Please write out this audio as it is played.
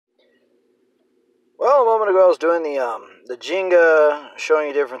ago I was doing the Ginga, showing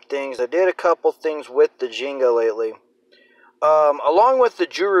you different things. I did a couple things with the Ginga lately. Along with the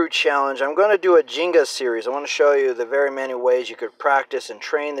Juru challenge, I'm going to do a Ginga series. I want to show you the very many ways you could practice and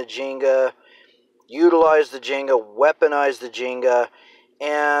train the Ginga, utilize the Ginga, weaponize the Ginga,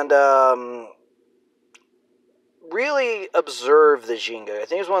 and really observe the Ginga. I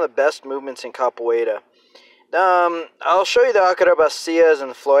think it's one of the best movements in Capoeira. I'll show you the acrobacias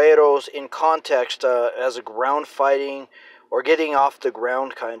and floeros in context as a ground fighting or getting off the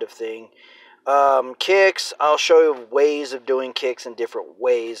ground kind of thing. Kicks, I'll show you ways of doing kicks and different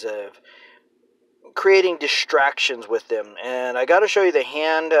ways of creating distractions with them. And I got to show you the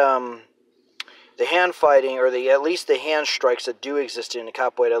hand fighting, or at least the hand strikes that do exist in the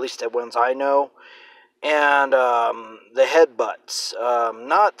capoeira, at least the ones I know. And the headbutts.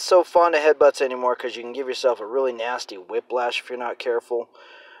 Not so fond of headbutts anymore because you can give yourself a really nasty whiplash if you're not careful.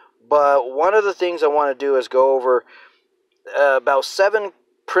 But one of the things I want to do is go over about 7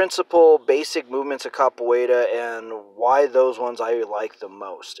 principal basic movements of capoeira and why those ones I like the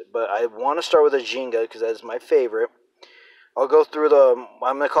most. But I want to start with the Ginga because that is my favorite. I'll go through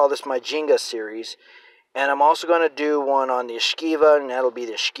I'm going to call this my Ginga series. And I'm also going to do one on the Esquiva, and that'll be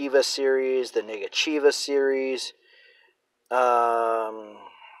the Esquiva series, the Negativa series, the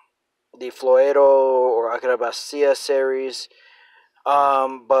Floero or Acrobacia series.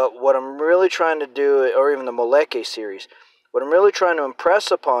 But what I'm really trying to do, or even the Moleque series, what I'm really trying to impress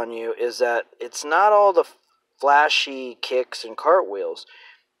upon you is that it's not all the flashy kicks and cartwheels.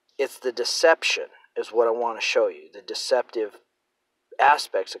 It's the deception is what I want to show you, the deceptive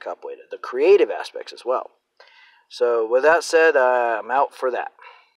aspects of capoeira, the creative aspects as well. So with that said, I'm out for that.